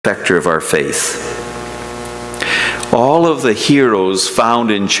perfecter of our faith. All of the heroes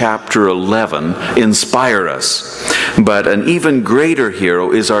found in chapter 11 inspire us, but an even greater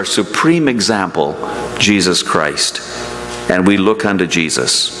hero is our supreme example, Jesus Christ. And we look unto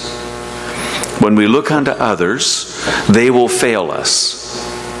Jesus. When we look unto others, they will fail us.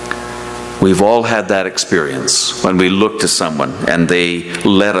 We've all had that experience when we look to someone and they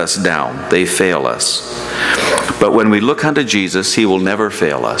let us down, they fail us. But when we look unto Jesus, He will never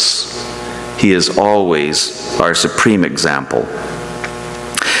fail us. He is always our supreme example.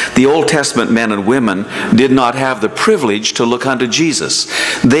 The Old Testament men and women did not have the privilege to look unto Jesus.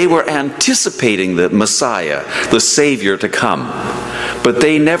 They were anticipating the Messiah, the Savior, to come. But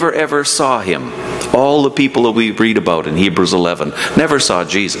they never ever saw Him. All the people that we read about in Hebrews 11 never saw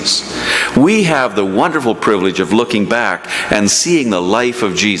Jesus. We have the wonderful privilege of looking back and seeing the life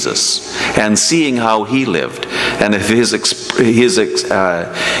of Jesus and seeing how He lived and of His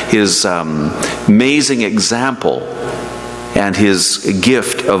amazing example and His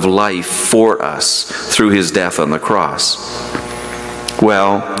gift of life for us through His death on the cross.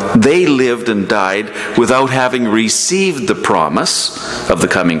 Well, they lived and died without having received the promise of the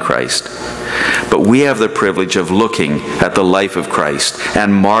coming Christ. But we have the privilege of looking at the life of Christ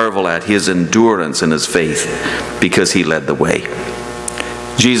and marvel at His endurance and His faith because He led the way.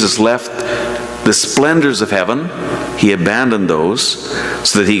 Jesus left the splendors of heaven. He abandoned those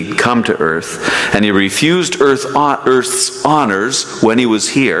so that He'd come to earth, and He refused earth's honors when He was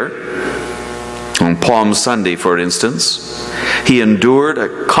here. On Palm Sunday, for instance, He endured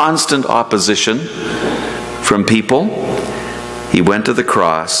a constant opposition from people. He went to the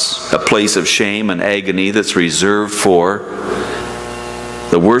cross, a place of shame and agony that's reserved for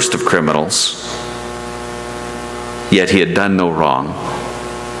the worst of criminals. Yet He had done no wrong.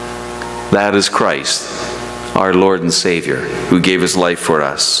 That is Christ, our Lord and Savior, who gave His life for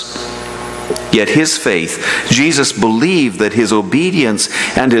us. Yet His faith, Jesus believed that His obedience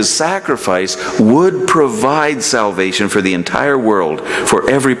and His sacrifice would provide salvation for the entire world, for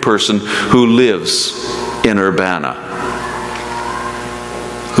every person who lives in Urbana,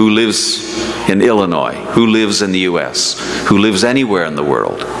 who lives in Illinois, who lives in the U.S., who lives anywhere in the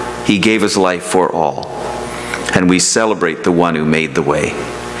world. He gave His life for all. And we celebrate the one who made the way.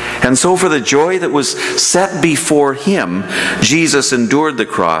 And so for the joy that was set before Him, Jesus endured the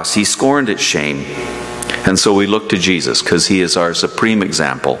cross. He scorned its shame. And so we look to Jesus because He is our supreme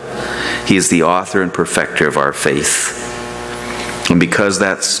example. He is the author and perfecter of our faith. And because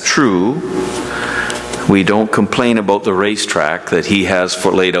that's true, we don't complain about the racetrack that He has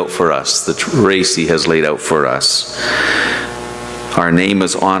laid out for us, the race He has laid out for us. Our name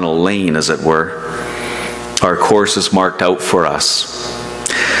is on a lane, as it were. Our course is marked out for us.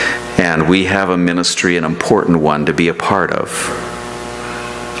 And we have a ministry, an important one, to be a part of.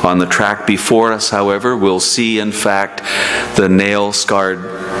 On the track before us, however, we'll see, in fact, the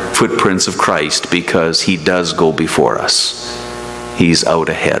nail-scarred footprints of Christ because He does go before us. He's out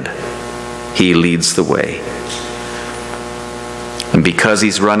ahead. He leads the way. And because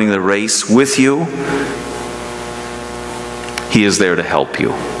He's running the race with you, He is there to help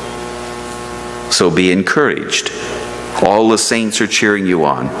you. So be encouraged. All the saints are cheering you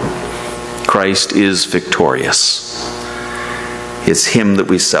on. Christ is victorious. It's Him that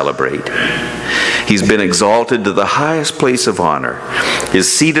we celebrate. He's been exalted to the highest place of honor,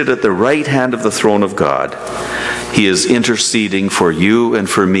 is seated at the right hand of the throne of God. He is interceding for you and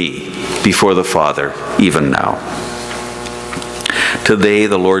for me before the Father, even now. Today,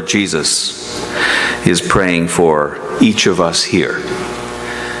 the Lord Jesus is praying for each of us here,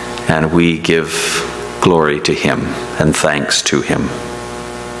 and we give glory to Him and thanks to Him.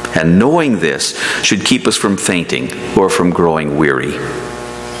 And knowing this should keep us from fainting or from growing weary.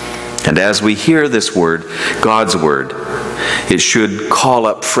 And as we hear this word, God's word, it should call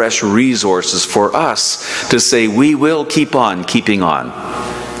up fresh resources for us to say, we will keep on keeping on.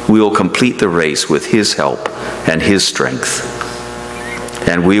 We will complete the race with His help and His strength.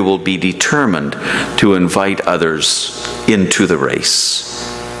 And we will be determined to invite others into the race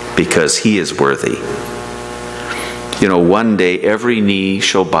because He is worthy. You know, one day every knee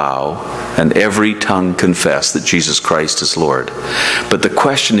shall bow and every tongue confess that Jesus Christ is Lord. But the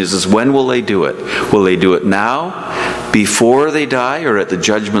question is when will they do it? Will they do it now, before they die, or at the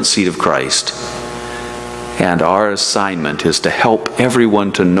judgment seat of Christ? And our assignment is to help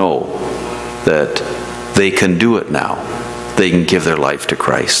everyone to know that they can do it now. They can give their life to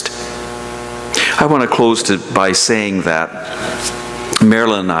Christ. I want to close by saying that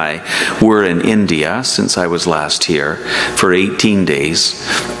Marilyn and I were in India since I was last here for 18 days.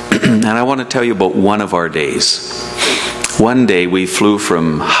 And I want to tell you about one of our days. One day we flew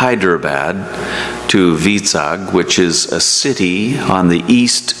from Hyderabad to Vizag, which is a city on the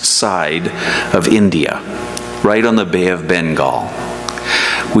east side of India, right on the Bay of Bengal.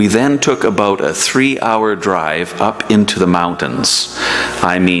 We then took about a 3-hour drive up into the mountains.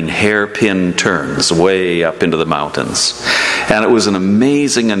 I mean hairpin turns way up into the mountains. And it was an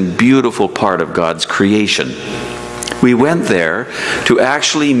amazing and beautiful part of God's creation. We went there to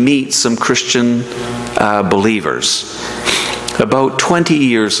actually meet some Christian believers. About 20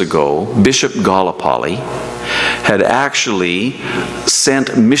 years ago, Bishop Gallipoli had actually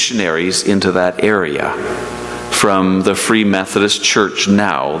sent missionaries into that area from the Free Methodist Church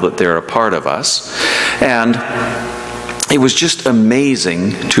now that they're a part of us. And it was just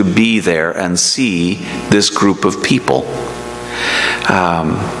amazing to be there and see this group of people.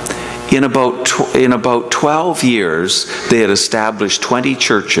 In about 12 years, they had established 20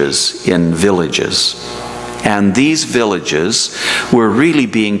 churches in villages. And these villages were really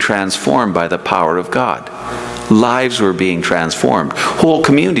being transformed by the power of God. Lives were being transformed. Whole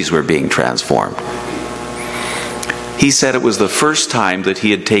communities were being transformed. He said it was the first time that he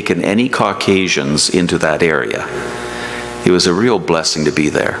had taken any Caucasians into that area. It was a real blessing to be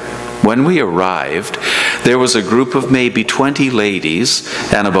there. When we arrived, there was a group of maybe 20 ladies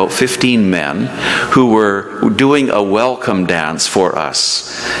and about 15 men who were doing a welcome dance for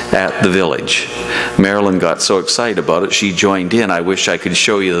us at the village. Marilyn got so excited about it, she joined in. I wish I could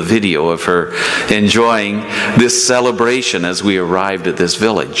show you the video of her enjoying this celebration as we arrived at this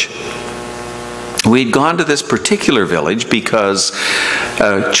village. We'd gone to this particular village because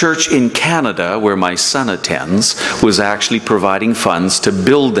a church in Canada, where my son attends, was actually providing funds to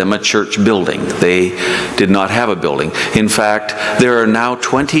build them a church building. They did not have a building. In fact, there are now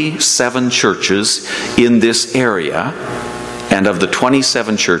 27 churches in this area, and of the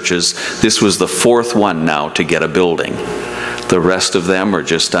 27 churches, this was the 4th one now to get a building. The rest of them are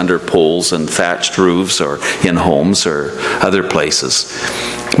just under poles and thatched roofs or in homes or other places.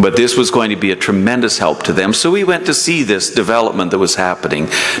 But this was going to be a tremendous help to them. So we went to see this development that was happening,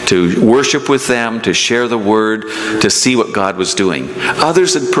 to worship with them, to share the word, to see what God was doing.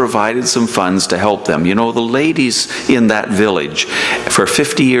 Others had provided some funds to help them. You know, the ladies in that village for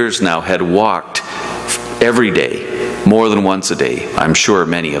 50 years now had walked every day, more than once a day, I'm sure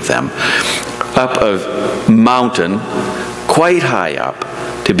many of them, up a mountain quite high up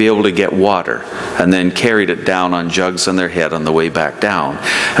to be able to get water, and then carried it down on jugs on their head on the way back down.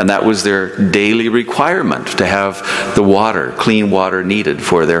 And that was their daily requirement, to have the water, clean water needed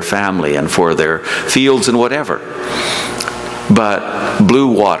for their family and for their fields and whatever. But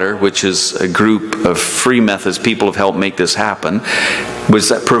Blue Water, which is a group of Free Methodist people have helped make this happen, was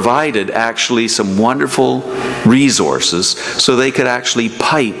that provided actually some wonderful resources so they could actually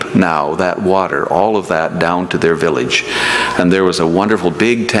pipe now that water, all of that, down to their village. And there was a wonderful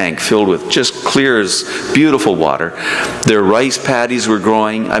big tank filled with just clear as beautiful water. Their rice paddies were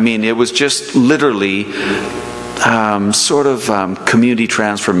growing. I mean, it was just literally community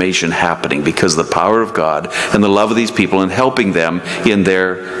transformation happening because of the power of God and the love of these people and helping them in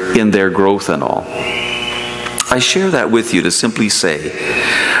their growth and all. I share that with you to simply say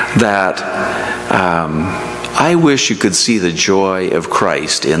that I wish you could see the joy of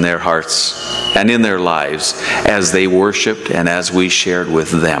Christ in their hearts and in their lives as they worshiped and as we shared with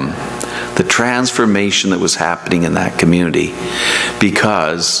them. The transformation that was happening in that community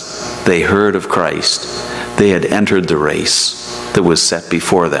because they heard of Christ. They had entered the race that was set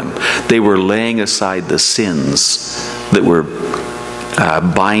before them. They were laying aside the sins that were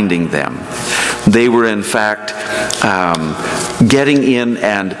binding them. They were in fact getting in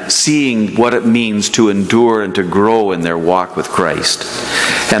and seeing what it means to endure and to grow in their walk with Christ.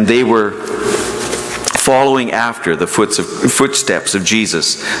 And they were following after the footsteps of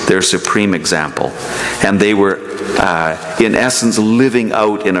Jesus, their supreme example. And they were, in essence, living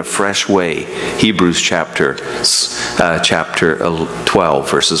out in a fresh way. Hebrews chapter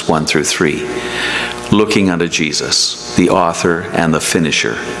 12, verses 1 through 3. Looking unto Jesus, the author and the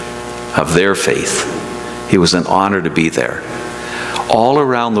finisher of their faith. It was an honor to be there. All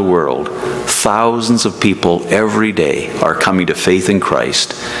around the world, thousands of people every day are coming to faith in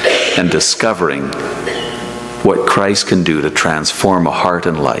Christ and discovering what Christ can do to transform a heart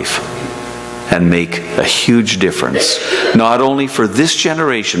and life and make a huge difference, not only for this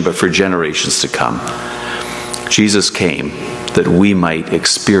generation, but for generations to come. Jesus came that we might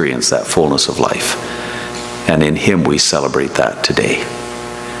experience that fullness of life, and in Him we celebrate that today.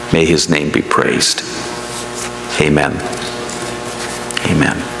 May His name be praised. Amen.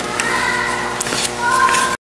 Amen.